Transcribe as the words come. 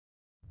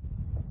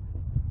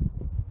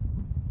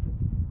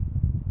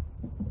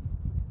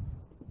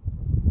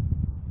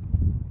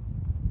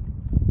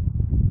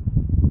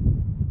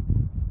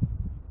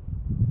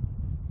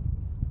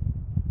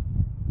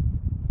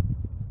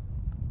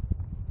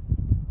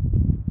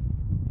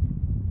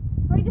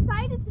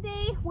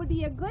would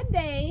be a good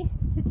day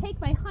to take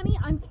my honey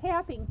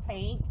uncapping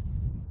tank.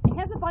 It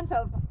has a bunch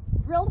of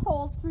drilled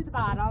holes through the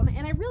bottom,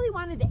 and I really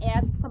wanted to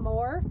add some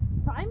more,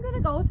 so I'm going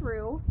to go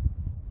through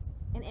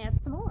and add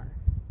some more.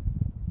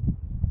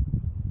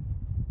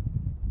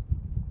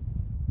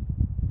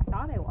 I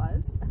thought I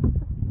was.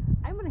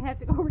 I'm going to have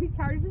to go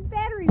recharge this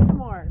battery some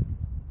more.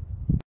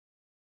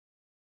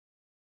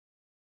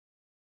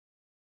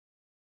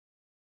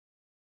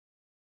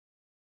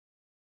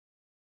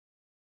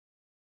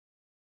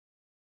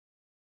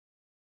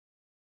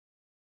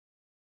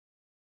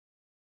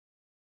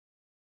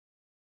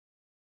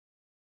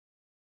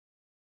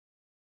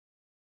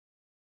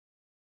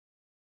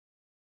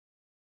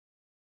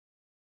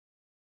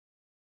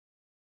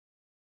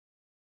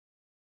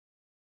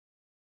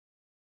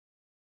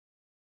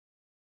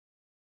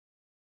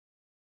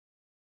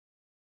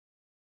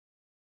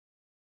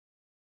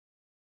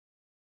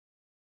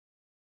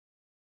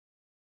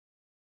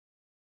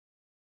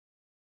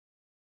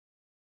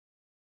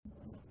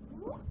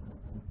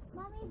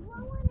 Mommy, blow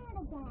on it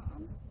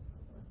again.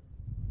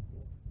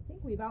 I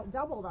think we've about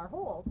doubled our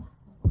holes.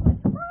 Mommy,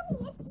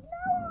 it's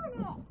snow on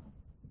it.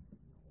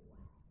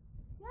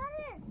 Got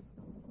it.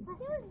 She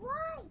was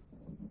right.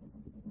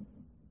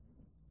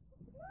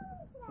 It's snowing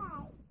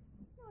today.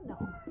 Oh no,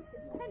 it's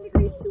 10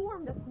 degrees too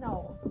warm to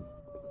snow.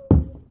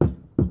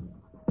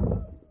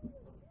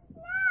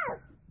 No.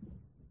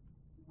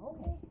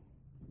 Okay,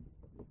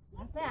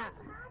 that's that.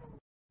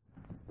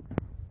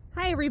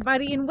 Hi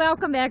everybody, and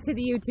welcome back to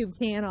the YouTube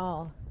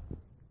channel.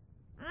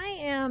 I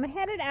am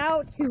headed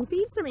out to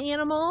feed some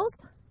animals.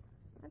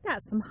 I've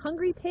got some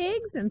hungry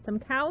pigs and some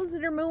cows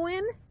that are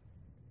mooing.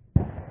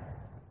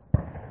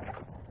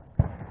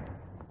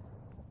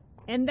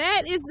 And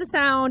that is the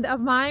sound of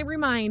my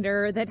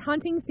reminder that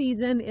hunting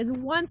season is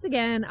once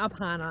again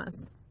upon us.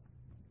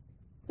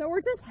 So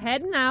we're just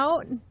heading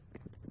out,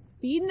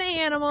 feeding the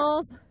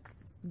animals,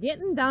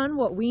 getting done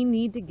what we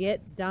need to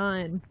get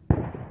done.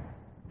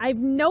 I've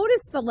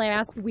noticed the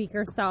last week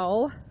or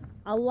so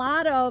a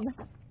lot of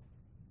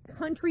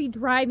country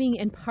driving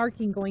and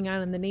parking going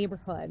on in the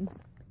neighborhood.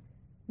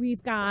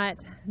 We've got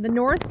the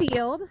North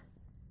Field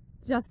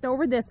just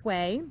over this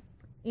way,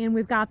 and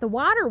we've got the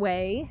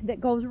waterway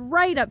that goes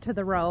right up to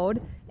the road,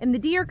 and the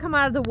deer come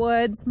out of the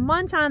woods,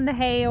 munch on the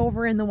hay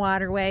over in the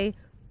waterway,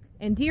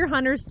 and deer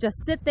hunters just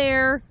sit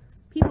there,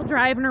 people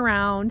driving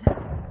around.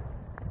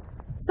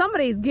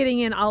 Somebody's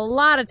getting in a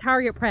lot of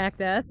target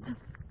practice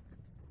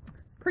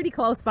pretty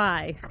close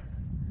by.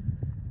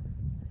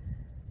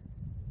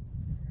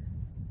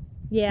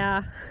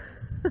 Yeah,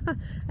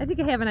 I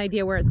think I have an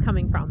idea where it's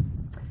coming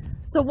from.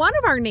 So one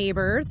of our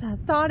neighbors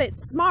thought it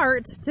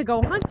smart to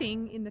go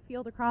hunting in the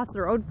field across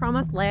the road from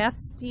us last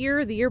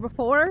year, the year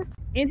before.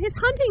 And his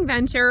hunting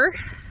venture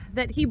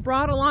that he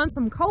brought along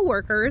some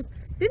co-workers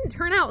didn't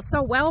turn out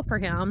so well for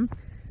him.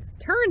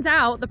 Turns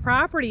out the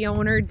property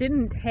owner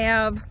didn't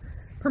have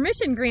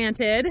permission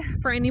granted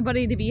for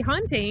anybody to be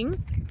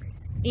hunting,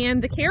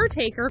 and the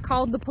caretaker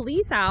called the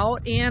police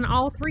out, and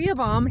all three of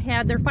them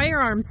had their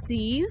firearms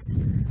seized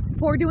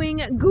for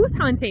doing goose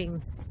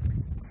hunting.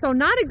 So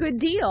not a good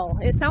deal.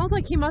 It sounds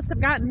like he must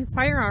have gotten his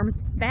firearms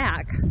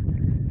back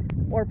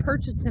or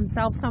purchased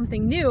himself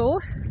something new.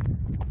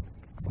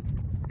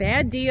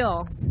 Bad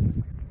deal.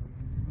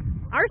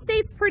 Our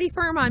state's pretty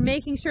firm on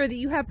making sure that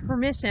you have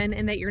permission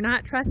and that you're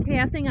not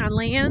trespassing on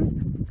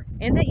land,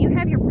 and that you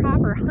have your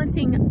proper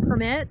hunting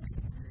permits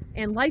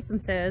and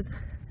licenses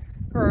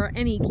for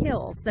any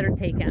kills that are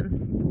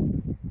taken.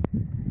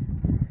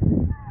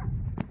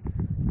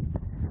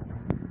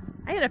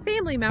 I had a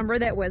family member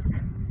that was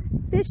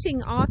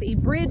fishing off a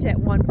bridge at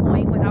one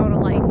point without a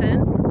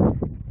license,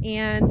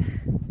 and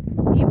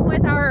even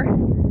with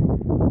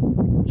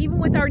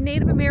our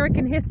Native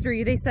American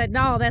history, they said,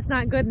 no, that's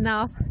not good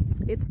enough.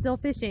 It's still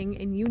fishing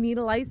and you need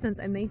a license,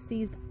 and they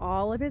seized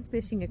all of his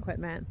fishing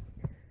equipment.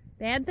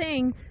 Bad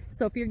thing.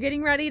 So if you're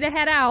getting ready to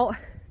head out,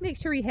 make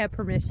sure you have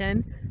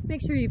permission.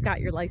 Make sure you've got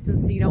your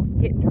license so you don't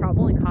get in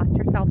trouble and cost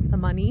yourself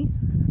some money.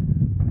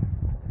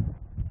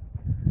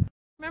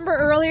 Remember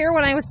earlier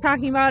when I was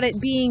talking about it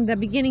being the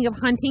beginning of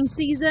hunting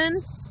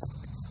season?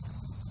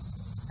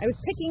 I was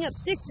picking up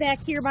sticks back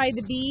here by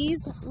the bees.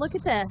 Look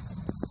at this.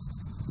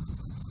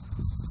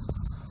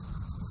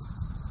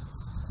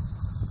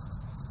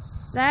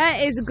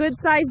 That is a good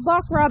sized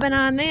buck rubbing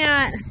on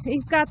that.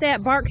 He's got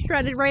that bark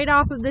shredded right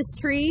off of this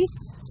tree.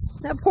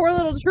 That poor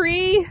little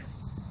tree.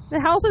 The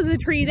health of the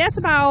tree, that's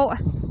about,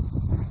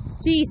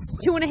 geez,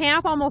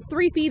 2.5, almost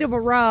 3 feet of a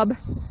rub.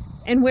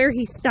 And where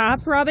he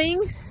stopped rubbing,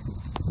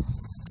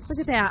 look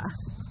at that.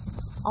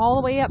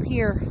 All the way up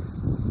here.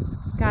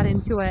 Got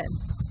into it.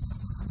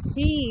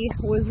 He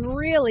was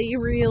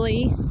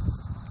really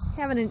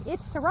having an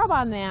itch to rub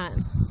on that.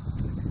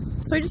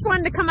 So I just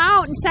wanted to come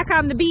out and check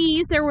on the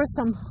bees. There was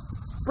some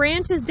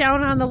branches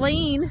down on the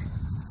lane,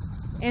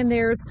 and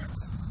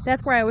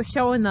that's where I was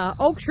showing the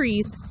oak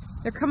trees.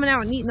 They're coming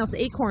out and eating those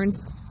acorns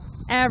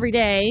every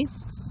day.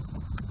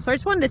 So I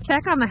just wanted to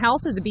check on the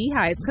health of the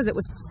beehives because it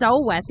was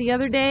so wet the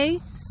other day,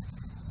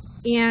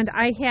 and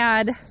I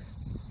had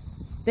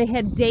they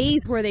had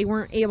days where they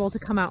weren't able to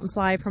come out and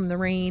fly from the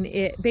rain.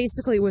 It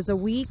basically was a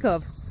week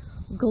of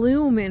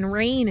gloom and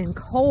rain and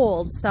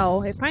cold.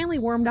 So it finally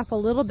warmed up a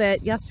little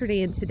bit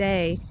yesterday and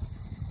today,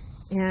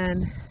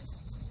 and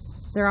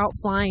they're out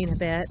flying a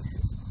bit.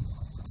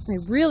 I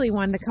really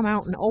wanted to come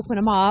out and open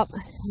them up.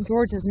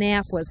 George's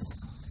nap was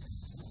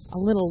a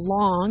little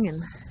long,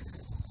 and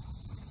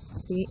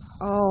see,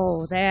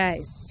 oh, that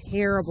is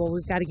terrible.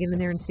 We've got to get in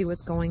there and see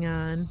what's going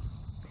on.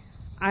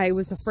 I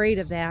was afraid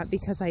of that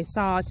because I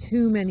saw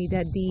too many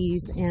dead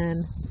bees,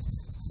 and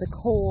the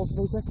cold,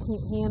 they just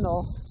can't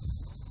handle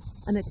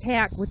an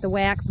attack with the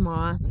wax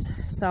moth.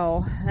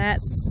 So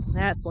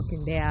that's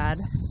looking bad.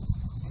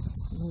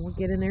 And we'll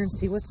get in there and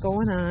see what's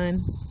going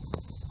on.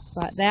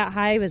 But that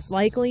hive is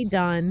likely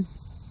done.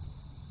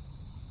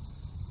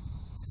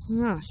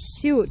 Oh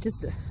shoot,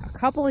 just a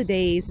couple of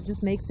days, it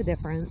just makes a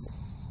difference.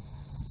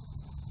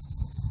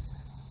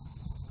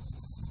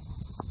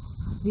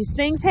 These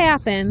things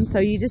happen, so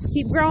you just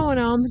keep growing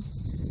them.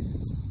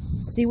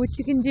 See what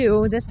you can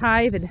do. This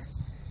hive,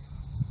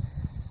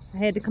 I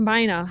had to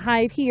combine a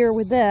hive here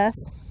with this.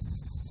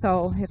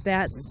 So if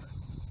that's,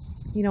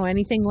 you know,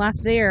 anything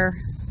left there,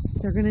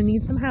 they're going to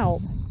need some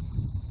help.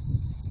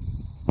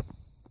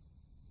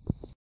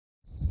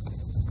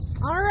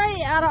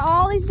 Alright, out of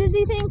all these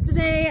busy things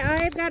today,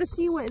 I've got to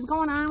see what is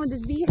going on with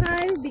this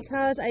beehive,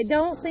 because I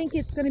don't think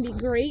it's going to be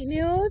great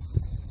news.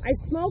 I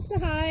smoked the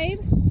hive.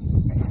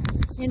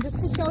 And just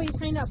to show you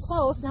kind of up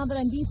close, now that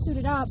I'm bee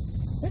suited up,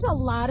 there's a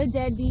lot of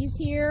dead bees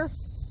here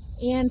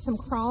and some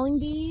crawling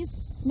bees.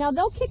 Now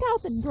they'll kick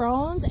out the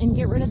drones and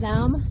get rid of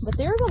them, but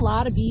there's a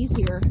lot of bees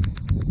here.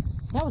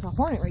 That was a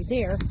hornet right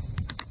there.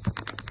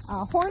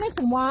 Hornets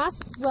and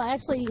wasps will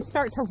actually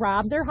start to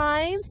rob their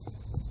hives.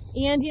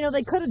 And you know,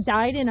 they could have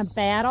died in a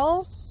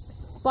battle,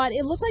 but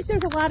it looks like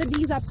there's a lot of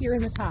bees up here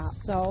in the top.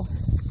 So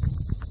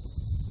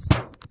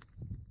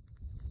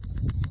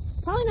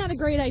probably not a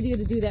great idea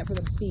to do that for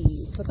the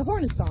bees, but the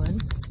hornet's gone.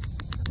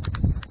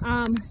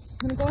 I'm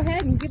going to go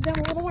ahead and give them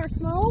a little more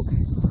smoke.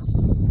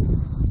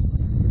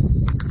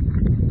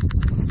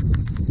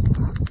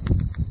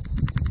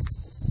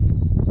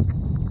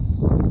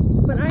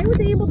 But I was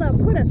able to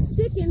put a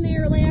stick in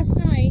there last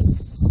night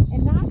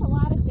and knock a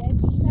lot of dead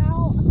bees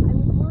out. I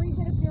was worried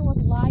that if there was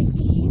live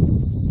bees,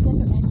 that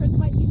their entrance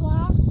might be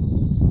blocked.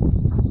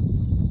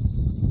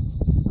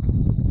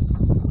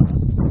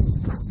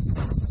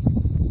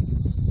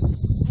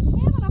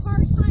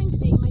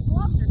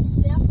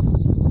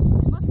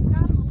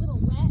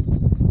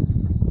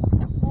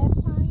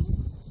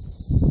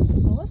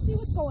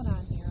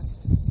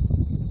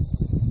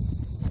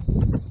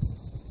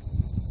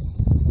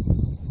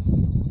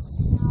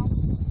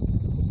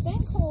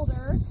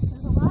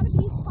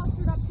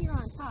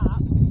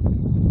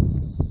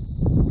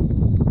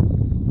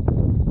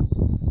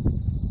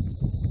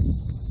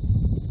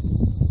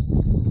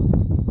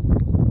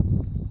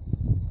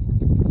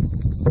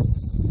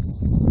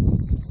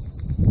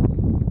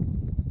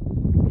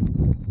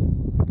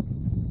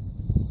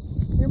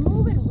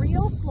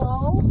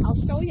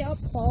 Up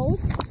close.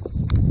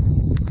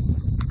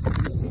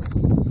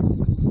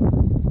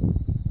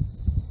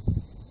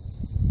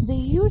 They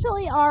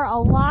usually are a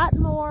lot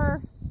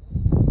more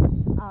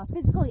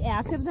physically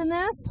active than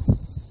this.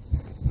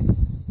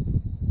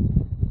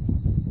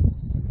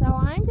 So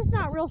I'm just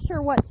not real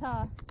sure what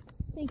to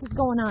think is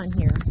going on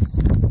here.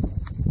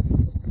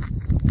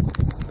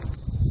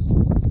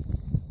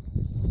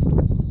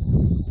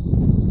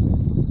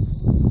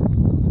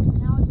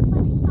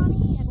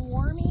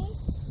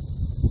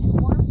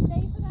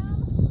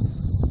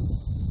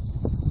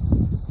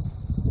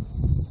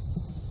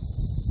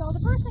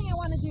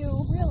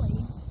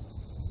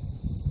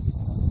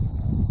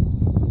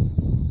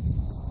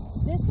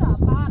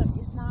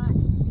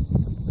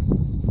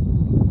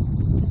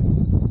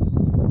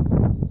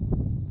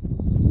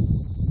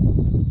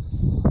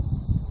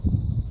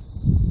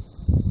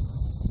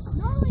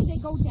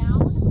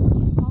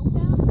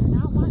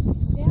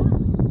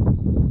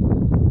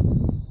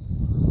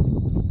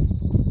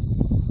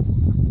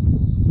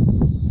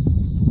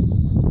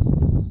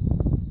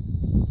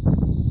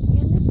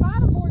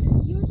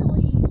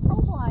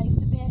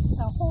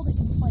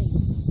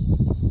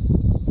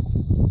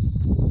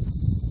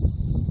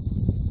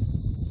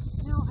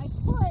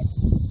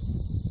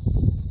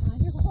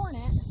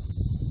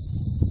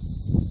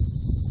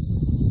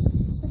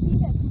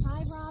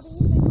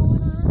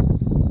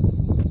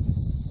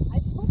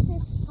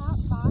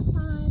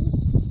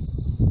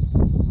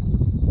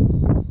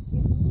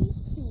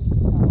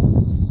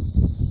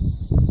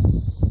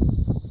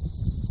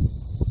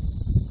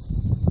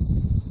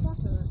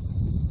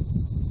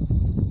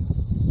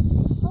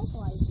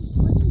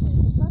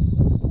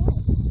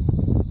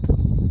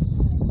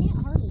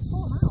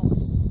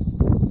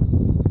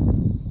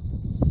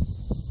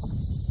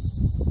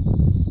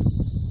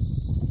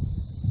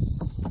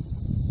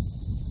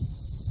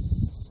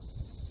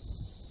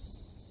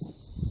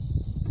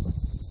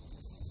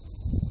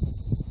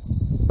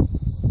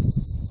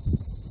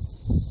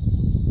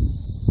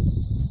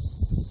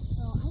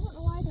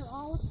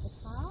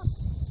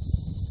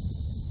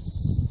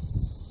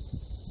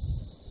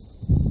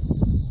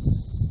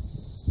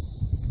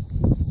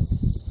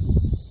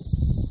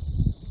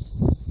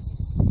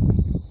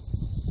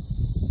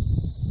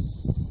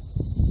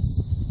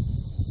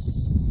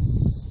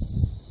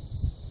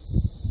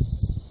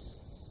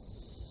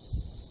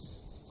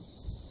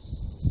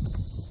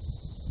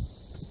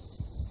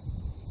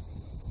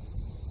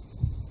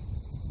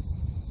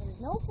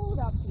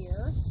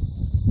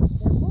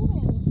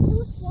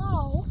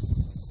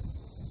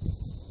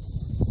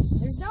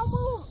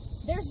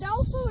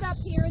 up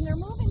here, and they're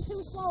moving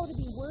too slow to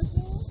be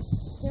working.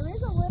 There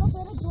is a little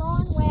bit of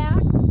drawn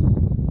wax.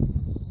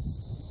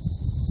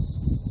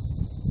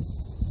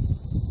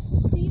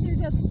 See,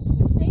 they're just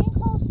staying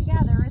close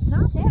together. It's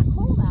not that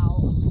cold out.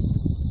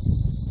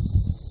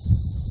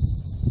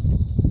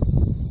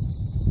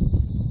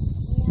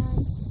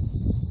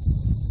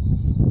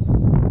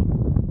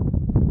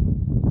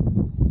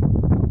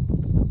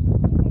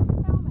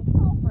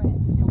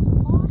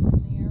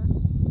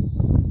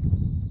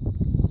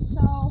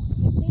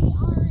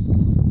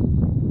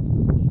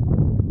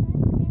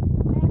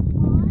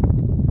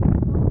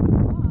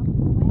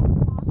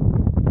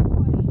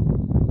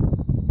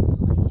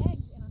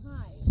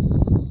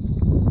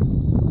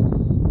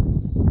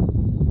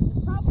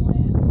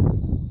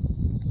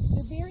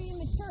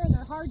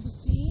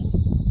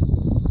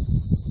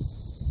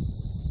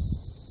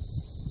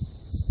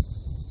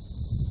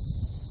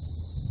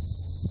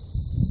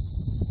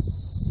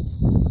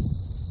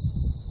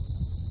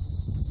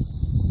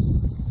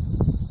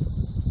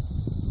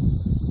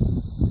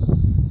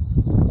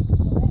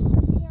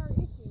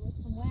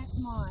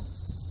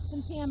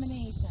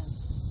 Contamination.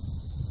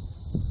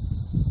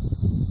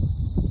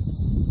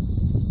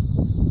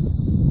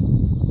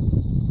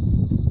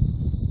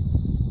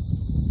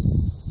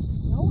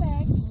 No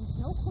eggs,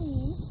 no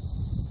queen.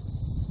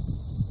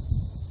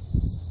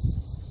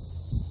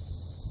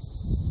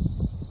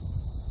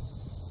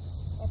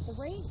 At the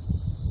rate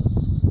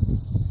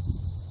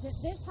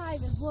that this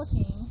hive is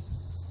looking,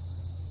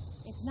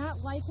 it's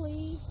not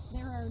likely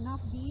there are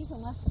enough bees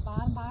unless the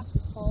bottom box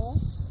is full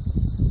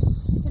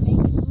to make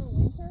it through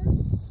winter.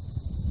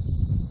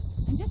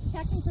 I'm just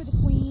checking for the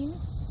queen.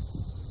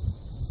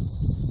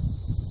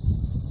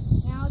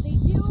 Now they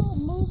do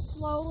move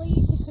slowly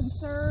to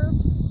conserve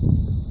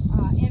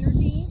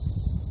energy.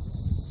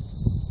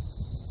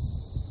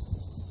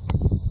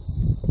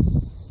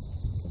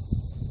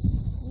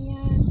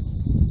 And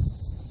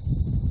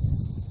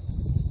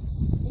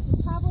they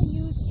could probably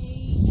use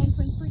an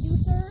entrance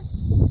reducer.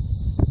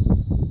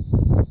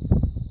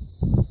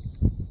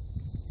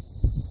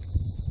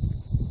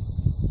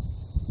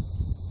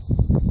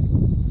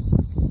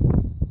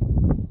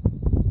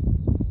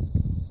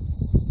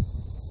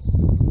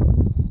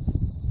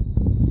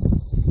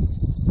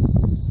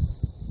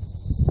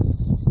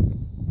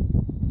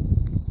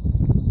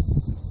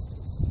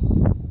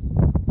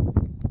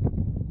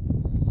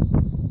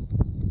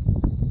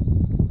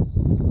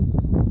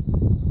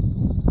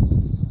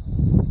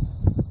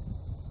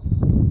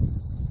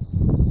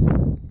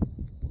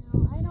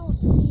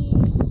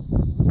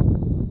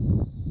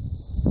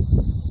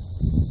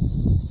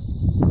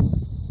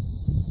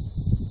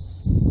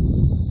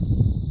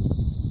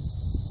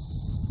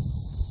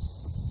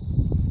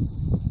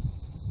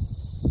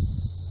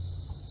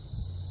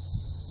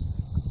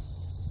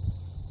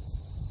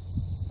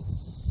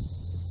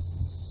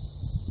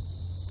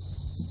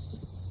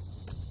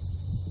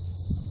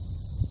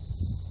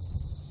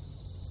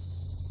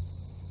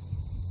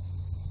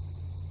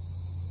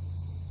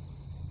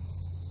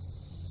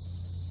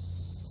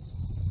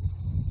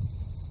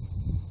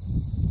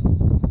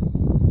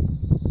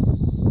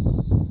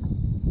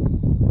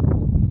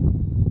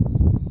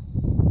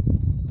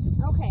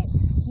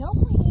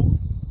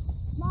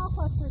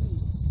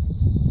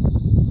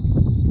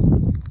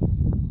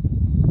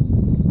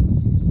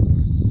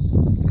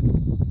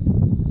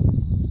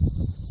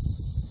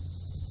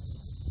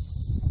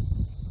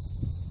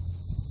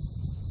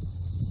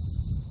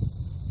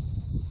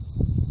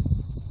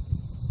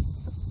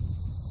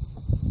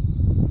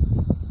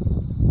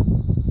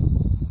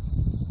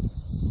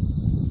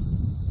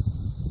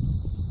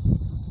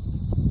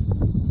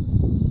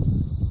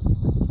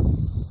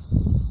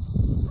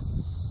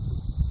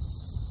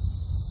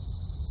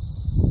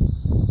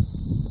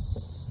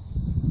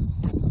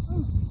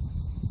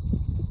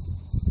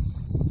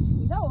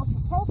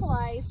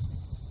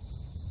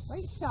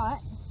 Right shut. I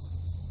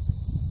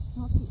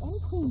don't see any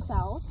queen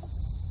cells.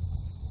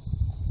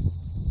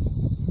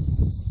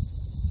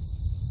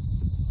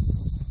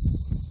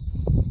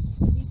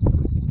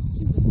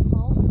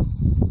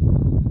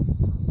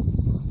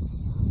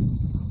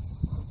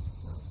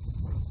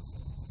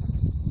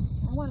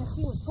 I want to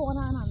see what's going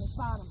on this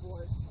bottom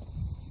board.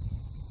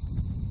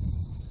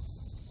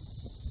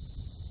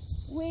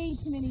 Way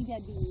too many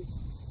dead bees.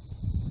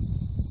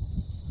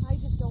 I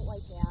just don't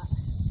like that.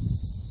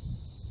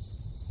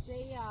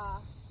 They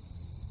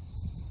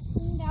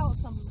cleaned out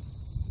some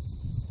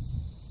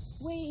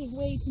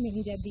way too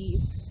many dead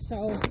bees.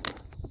 So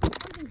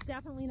something's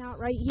definitely not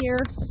right here.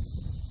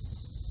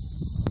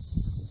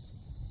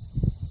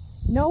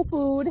 No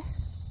food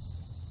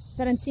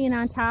that I'm seeing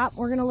on top.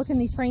 We're gonna look in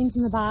these frames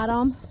in the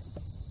bottom.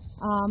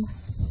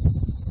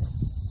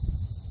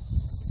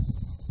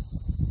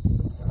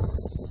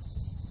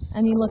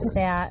 I mean, look at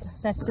that.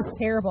 That's just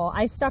terrible.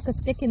 I stuck a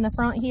stick in the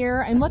front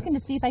here. I'm looking to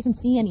see if I can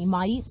see any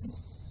mites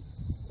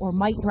or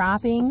mite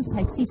droppings.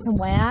 I see some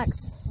wax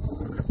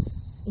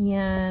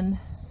and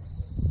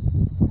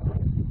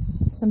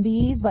some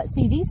bees, but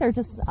see, these are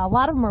just, a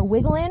lot of them are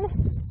wiggling.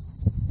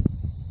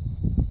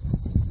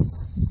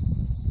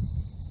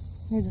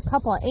 There's a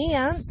couple of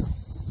ants.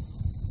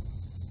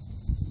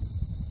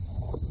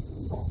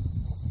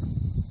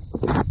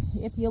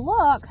 If you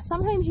look,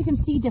 sometimes you can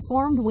see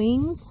deformed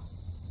wings,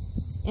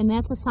 and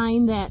that's a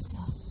sign that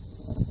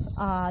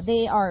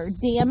they are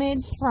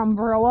damaged from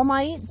varroa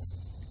mites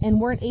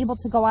and weren't able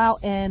to go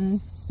out and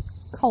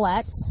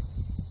collect.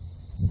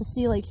 You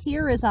see, like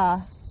here is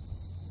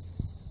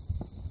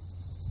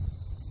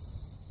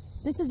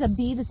this is a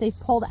bee that they've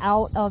pulled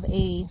out of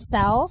a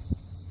cell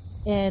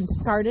and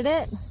discarded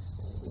it.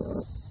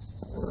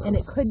 And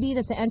it could be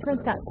that the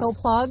entrance got so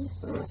plugged,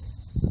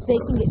 they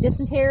can get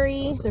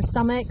dysentery, their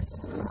stomachs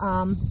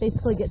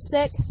basically get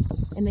sick,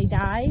 and they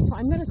die. So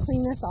I'm going to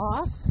clean this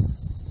off.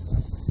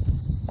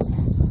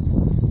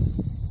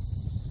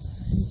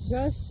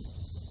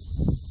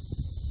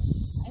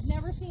 I've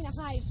never seen a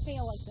hive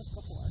fail like this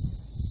before.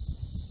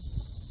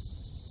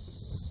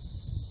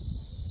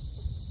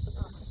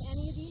 If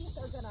any of these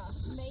are going to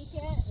make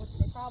it, which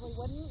they probably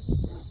wouldn't,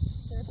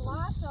 there's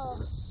lots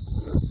of,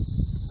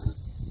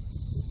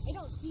 I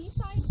don't see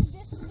signs of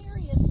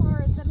dysentery as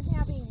far as them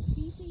having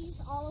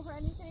feces all over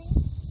anything.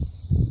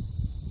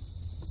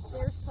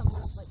 There's some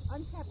like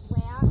unkept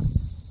wax.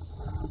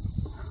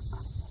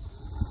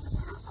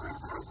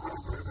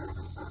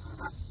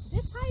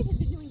 This hive has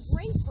been doing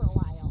great for a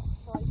while,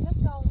 so I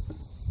just don't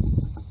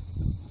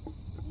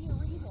see a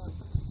reason.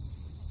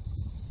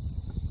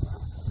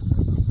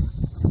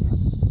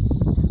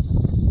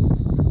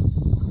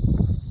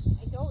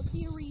 I don't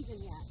see a reason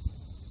yet.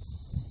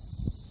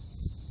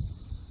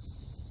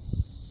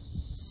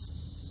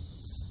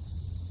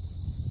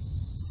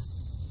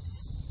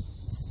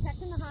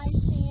 Checking the hive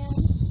stand.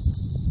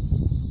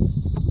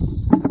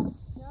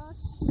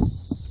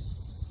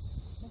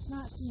 Just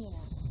not seeing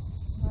it.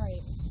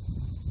 Alright.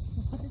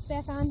 Put this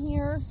back on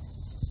here.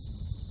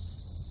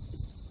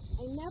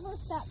 I never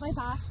set my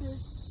boxes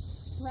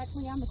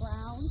directly on the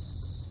ground.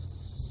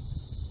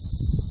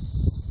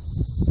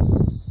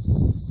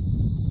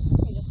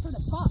 Okay, just heard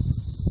a buck.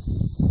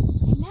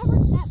 I never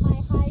set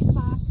my hive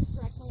boxes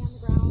directly on the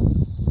ground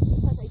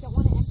because I don't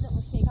want to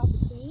accidentally take out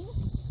the queen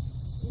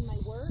in my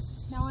work.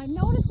 Now I'm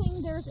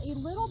noticing there's a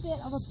little bit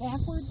of a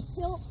backward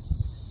tilt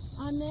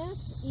on this,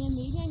 and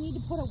maybe I need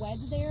to put a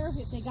wedge there.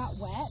 If they got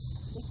wet,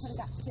 they could have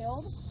got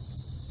killed.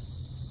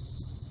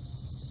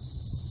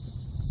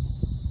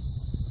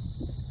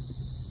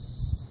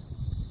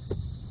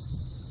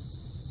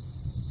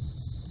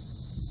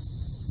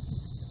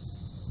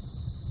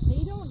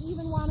 They don't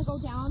even want to go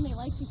down. They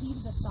like the heat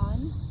of the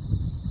sun.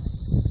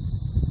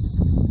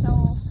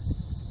 So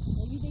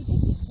maybe they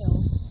did get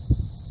killed.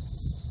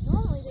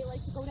 Normally they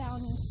like to go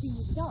down into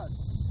the dark.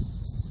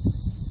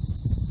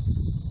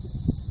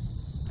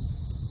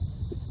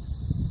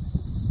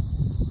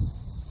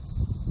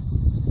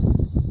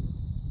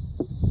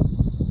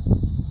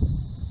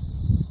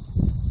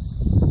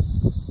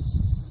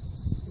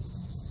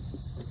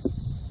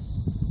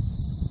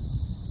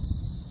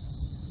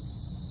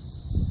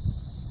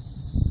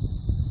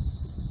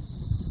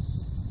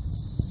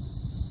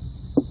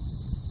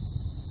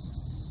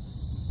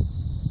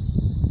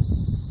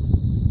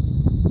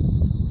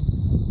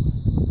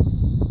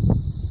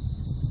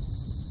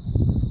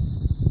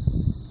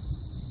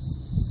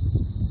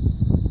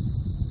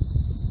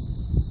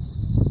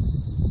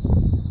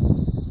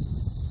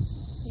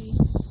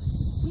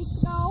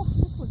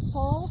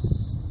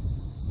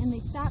 And they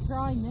stopped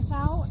drawing this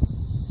out.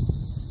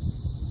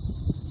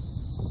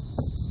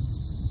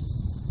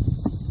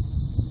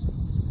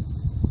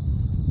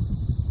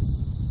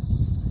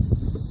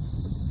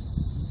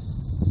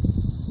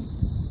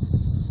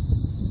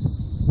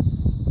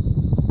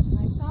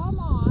 I saw a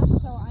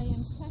moth, so I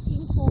am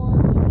checking for a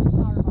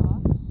larva.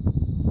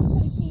 They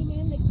could have came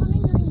in. They come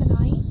in during the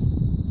night.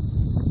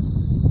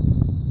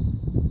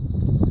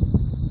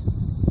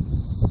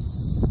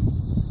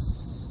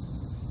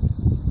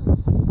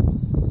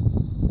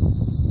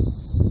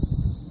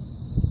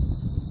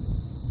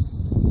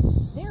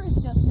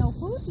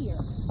 Food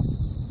here.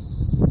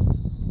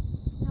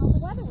 Now the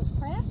weather was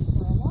crappy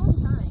for a long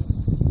time.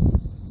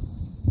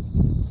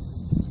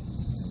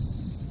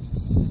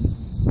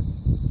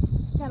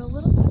 Got a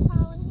little bit of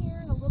pollen here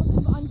and a little bit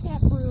of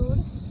uncapped brood.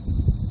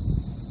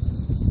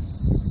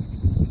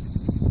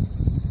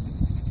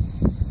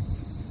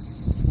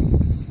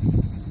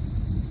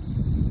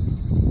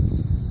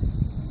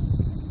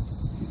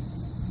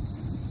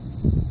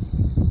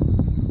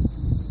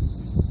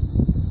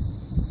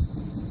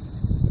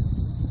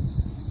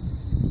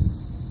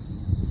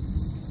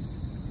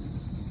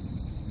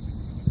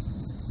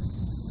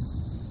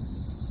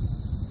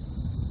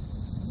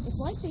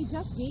 Like they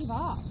just gave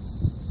up.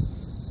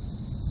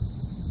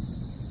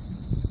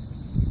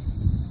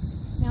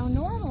 Now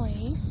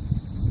normally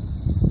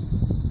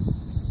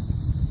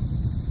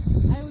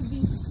I would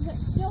be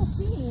still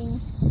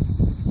seeing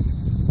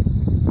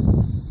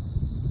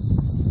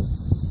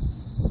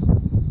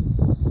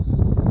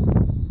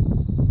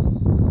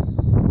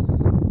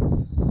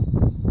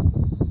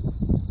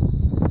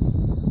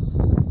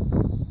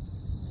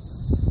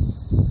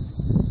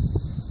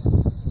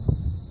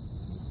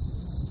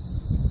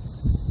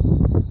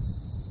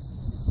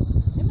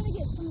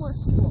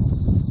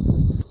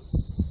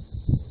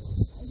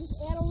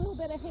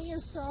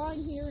straw in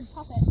here and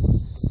puff it.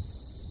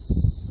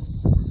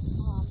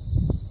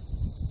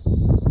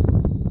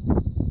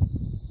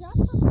 Just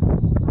for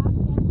putting the top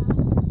back on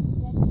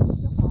here, that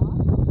needs to off.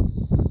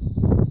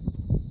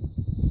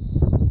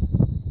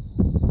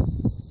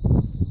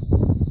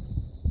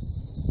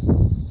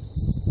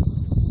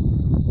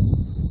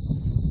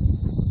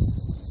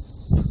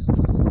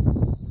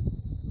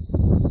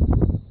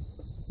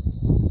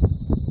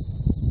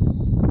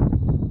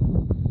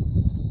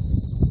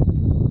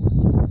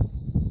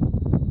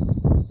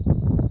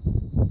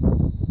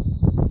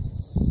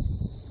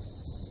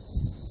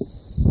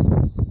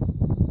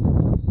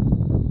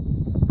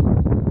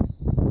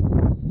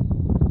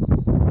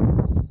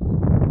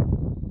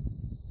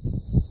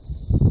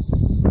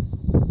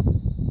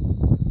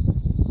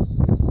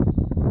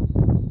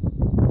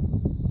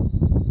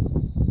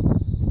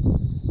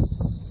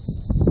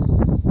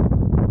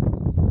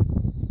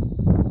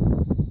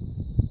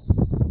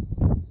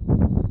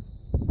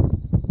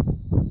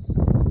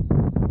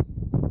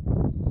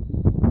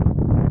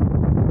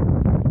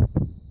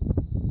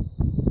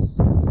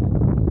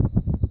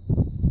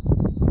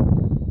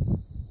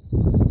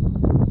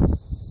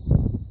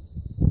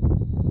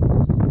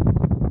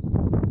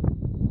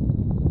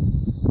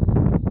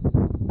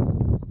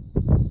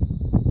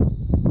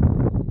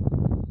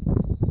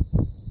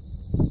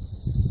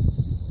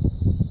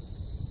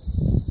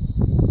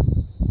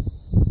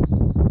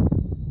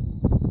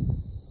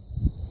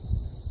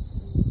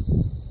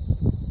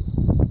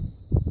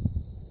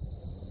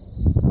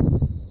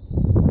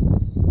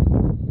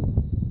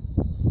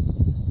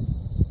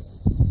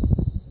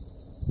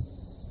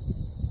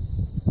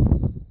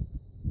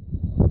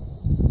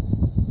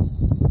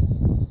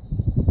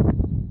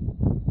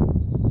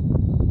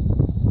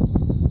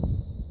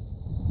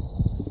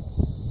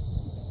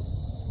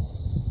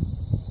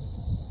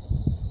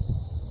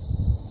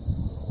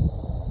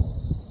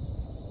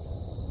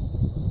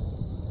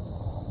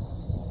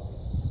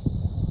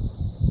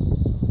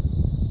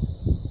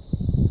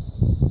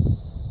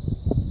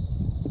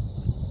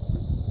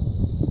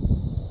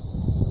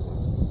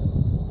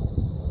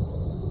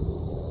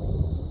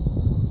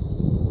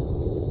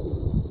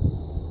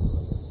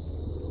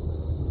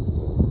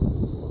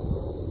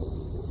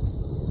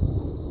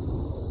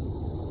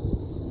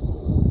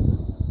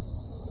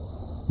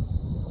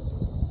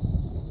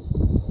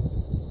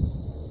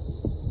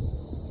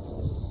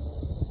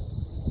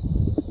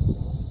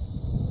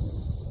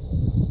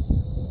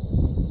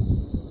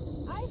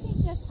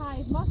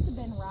 Must have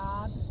been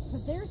robbed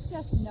because there's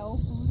just no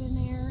food in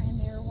there, and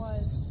there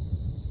was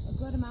a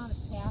good amount of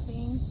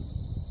tapping.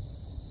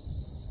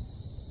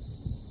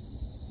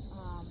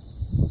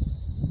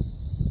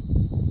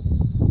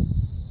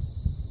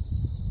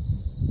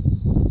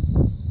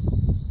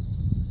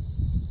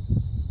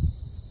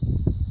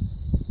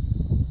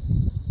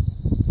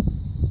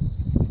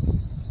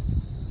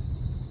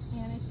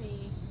 And if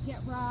they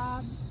get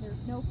robbed,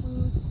 there's no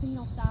food, the queen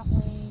will stop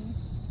laying,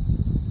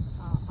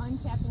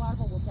 uncapped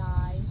larva will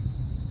die.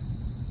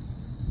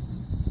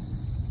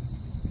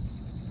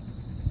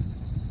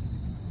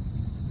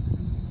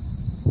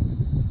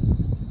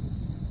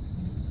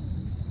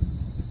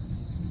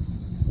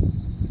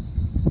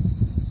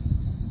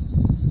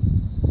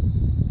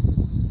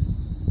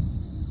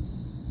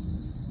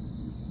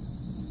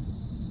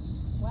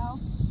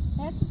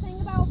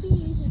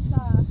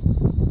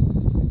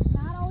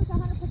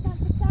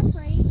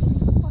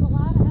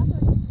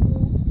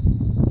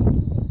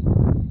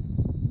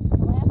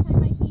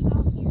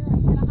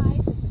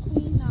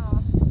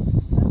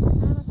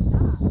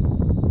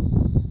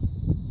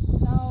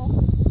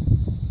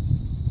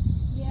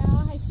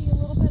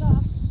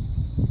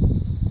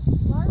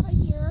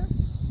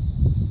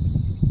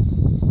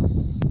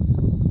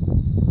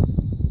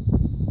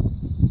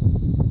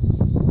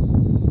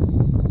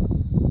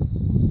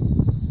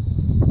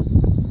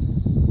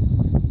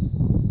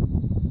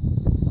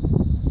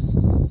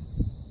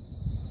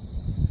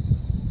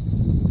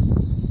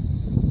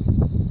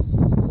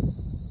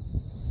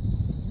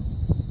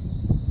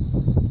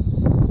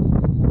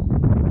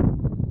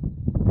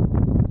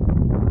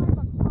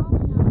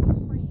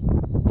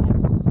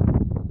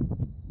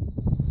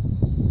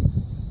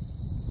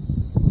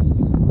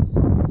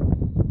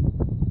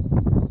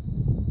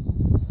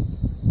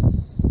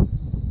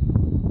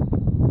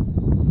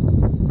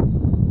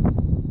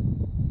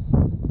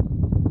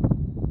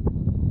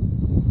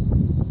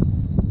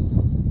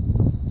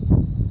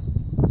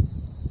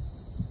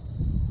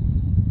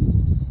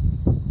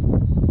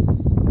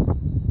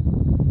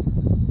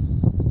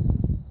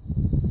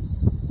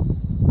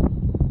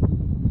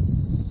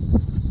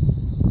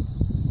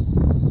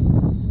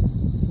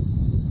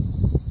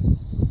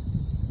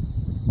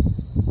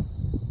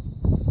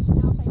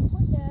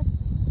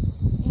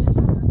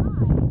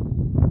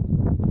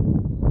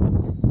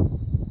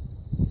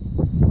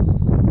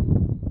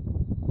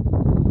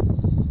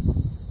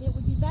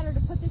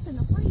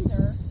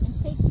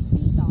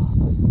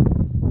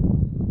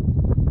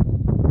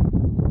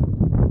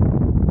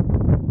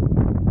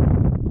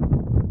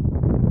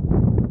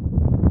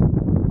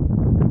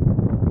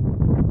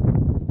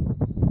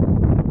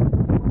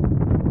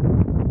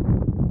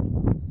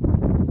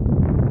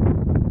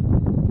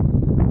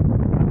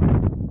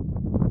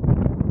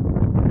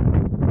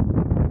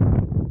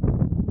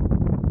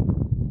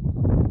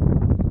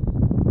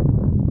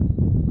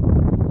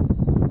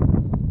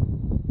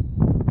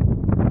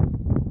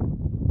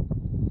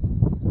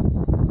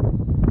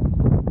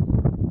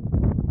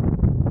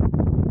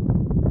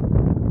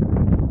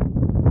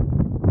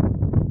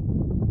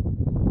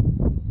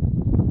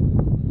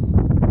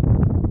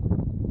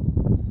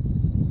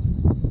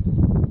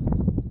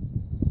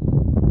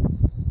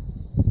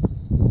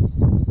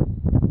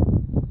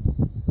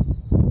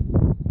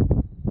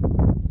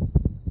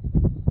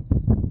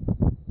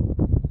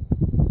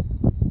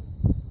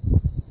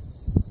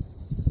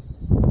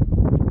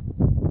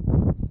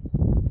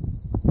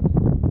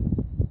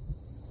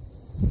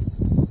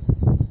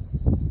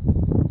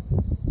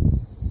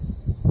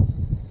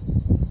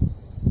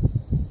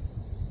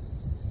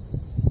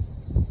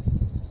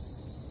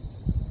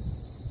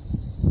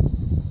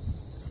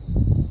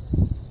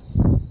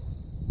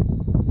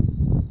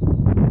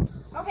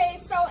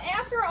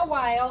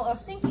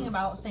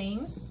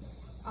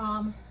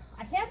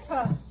 I had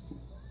to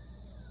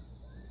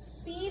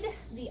feed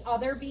the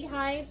other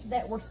beehives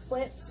that were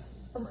splits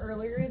from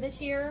earlier this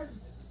year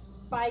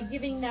by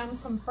giving them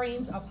some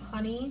frames of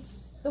honey.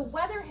 The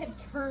weather had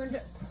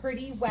turned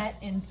pretty wet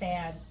and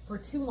bad for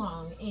too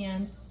long,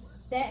 and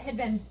that had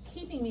been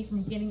keeping me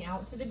from getting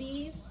out to the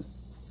bees.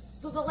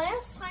 So the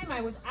last time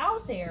I was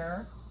out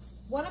there,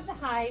 one of the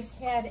hives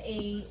had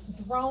a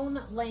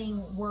drone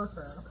laying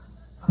worker.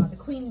 The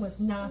queen was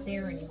not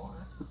there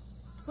anymore.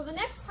 So the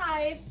next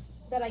hive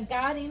that I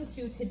got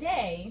into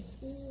today,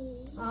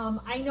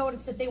 I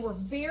noticed that they were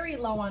very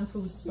low on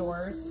food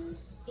stores,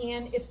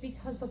 and it's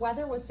because the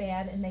weather was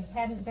bad and they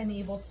hadn't been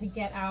able to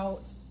get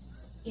out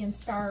and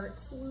start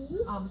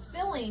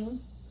filling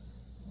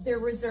their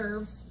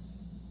reserves.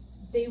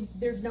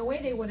 There's no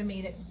way they would have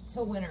made it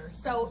till winter.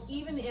 So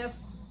even if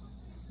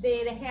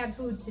they had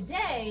food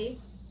today,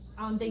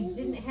 they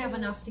didn't have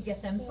enough to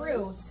get them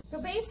through.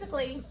 So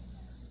basically,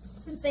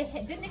 since they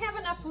didn't have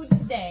enough food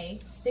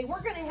today, they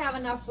weren't going to have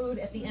enough food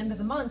at the end of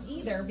the month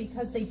either,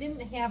 because they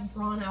didn't have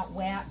drawn out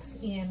wax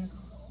in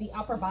the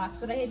upper box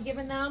that I had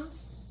given them.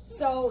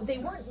 So they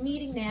weren't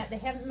needing that. They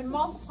haven't been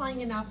multiplying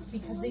enough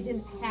because they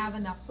didn't have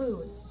enough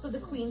food. So the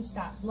queen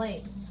stopped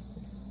laying.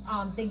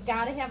 They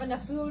got to have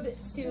enough food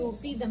to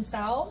feed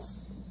themselves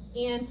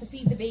and to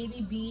feed the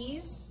baby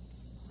bees.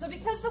 So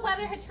because the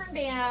weather had turned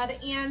bad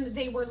and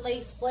they were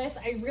late splits,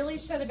 I really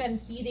should have been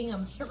feeding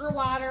them sugar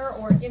water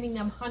or giving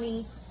them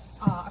honey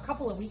a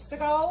couple of weeks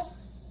ago.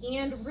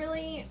 And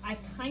really, I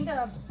kind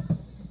of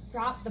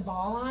dropped the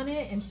ball on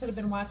it and should have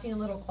been watching a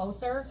little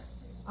closer.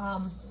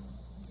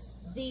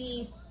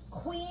 The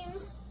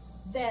queens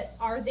that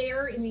are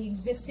there in the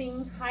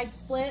existing hive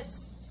splits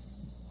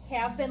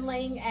have been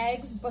laying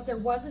eggs, but there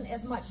wasn't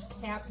as much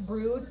capped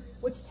brood,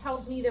 which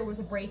tells me there was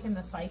a break in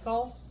the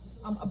cycle.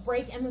 A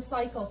break in the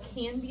cycle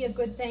can be a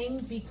good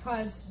thing,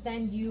 because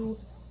then you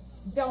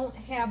don't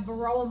have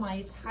varroa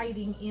mites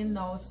hiding in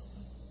those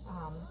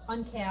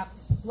uncapped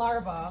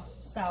larva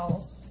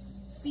cells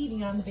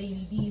feeding on the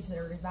baby bees that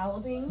are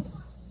developing.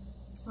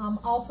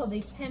 Also,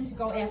 they tend to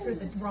go after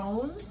the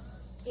drones,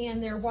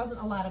 and there wasn't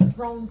a lot of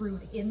drone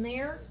brood in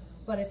there,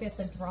 but if it's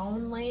a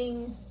drone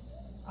laying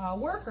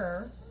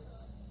worker,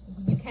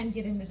 you can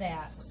get into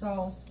that.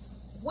 So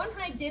one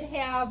hive did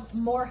have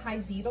more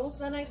hive beetles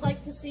than I'd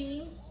like to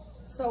see,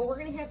 so we're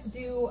going to have to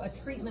do a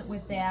treatment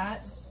with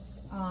that.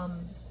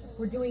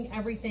 We're doing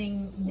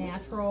everything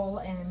natural,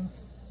 and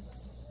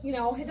you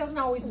know, it doesn't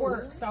always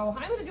work. So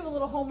I'm going to do a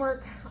little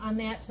homework on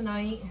that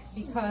tonight,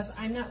 because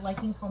I'm not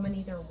liking how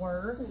many there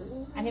were.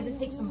 I had to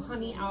take some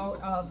honey out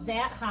of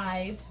that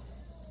hive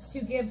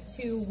to give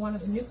to one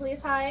of the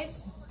nucleus hives.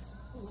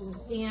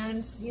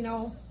 And, you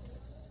know,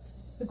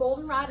 the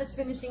goldenrod is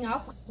finishing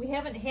up. We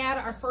haven't had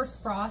our first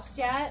frost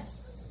yet,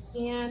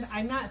 and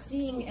I'm not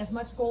seeing as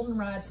much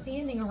goldenrod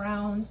standing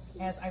around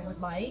as I would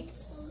like.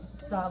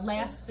 The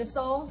last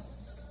thistle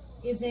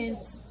isn't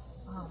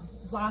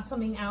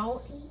blossoming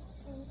out,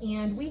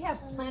 and we have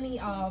plenty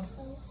of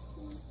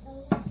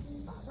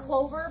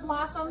clover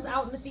blossoms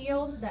out in the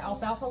field. The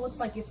alfalfa looks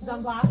like it's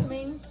done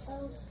blossoming.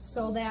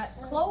 So that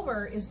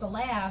clover is the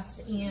last,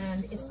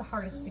 and it's the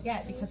hardest to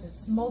get because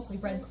it's mostly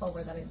red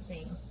clover that I'm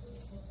seeing.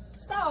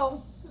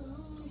 So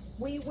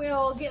we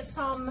will get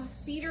some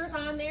feeders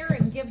on there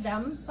and give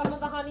them some of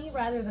the honey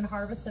rather than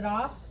harvest it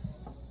off,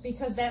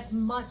 because that's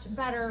much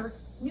better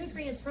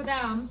nutrients for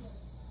them,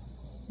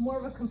 more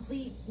of a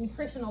complete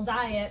nutritional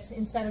diet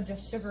instead of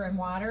just sugar and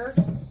water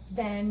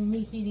than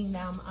me feeding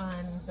them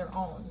on their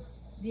own.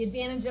 The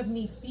advantage of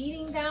me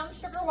feeding them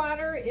sugar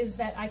water is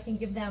that I can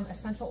give them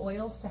essential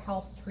oils to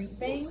help treat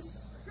things.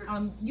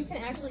 You can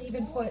actually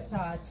even put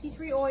tea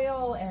tree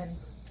oil and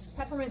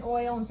peppermint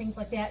oil and things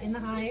like that in the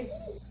hive.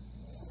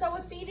 So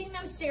with feeding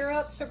them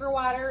syrup, sugar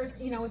water,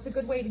 you know, it's a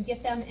good way to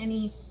get them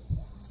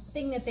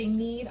anything that they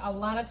need. A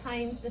lot of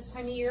times this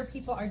time of year,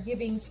 people are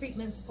giving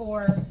treatments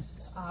for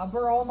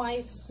varroa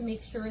mites to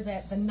make sure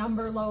that the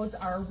number loads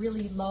are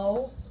really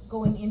low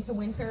going into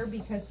winter,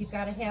 because you've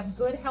got to have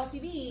good, healthy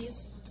bees.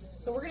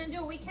 So we're going to do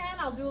what we can.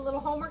 I'll do a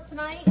little homework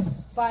tonight,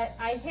 but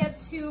I had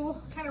to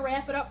kind of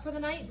wrap it up for the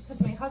night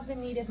because my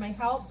husband needed my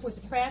help with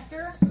the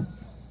tractor,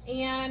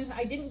 and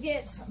I didn't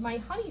get my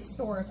honey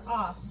stores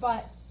off,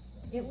 but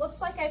it looks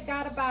like I've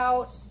got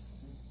about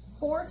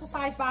 4 to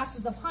 5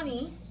 boxes of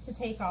honey to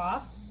take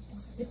off,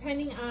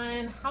 depending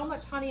on how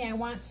much honey I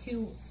want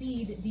to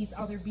feed these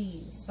other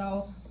bees.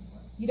 So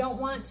you don't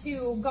want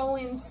to go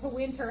into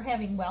winter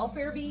having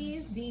welfare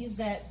bees, bees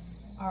that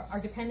are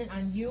dependent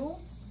on you,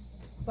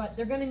 but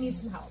they're going to need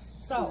some help.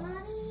 So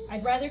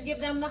I'd rather give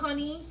them the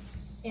honey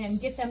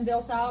and get them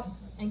built up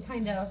and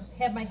kind of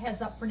have my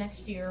heads up for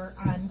next year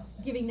on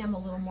giving them a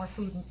little more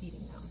food and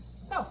feeding them.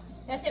 So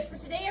that's it for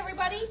today,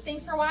 everybody.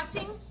 Thanks for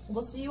watching.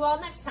 We'll see you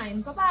all next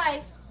time.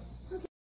 Bye-bye.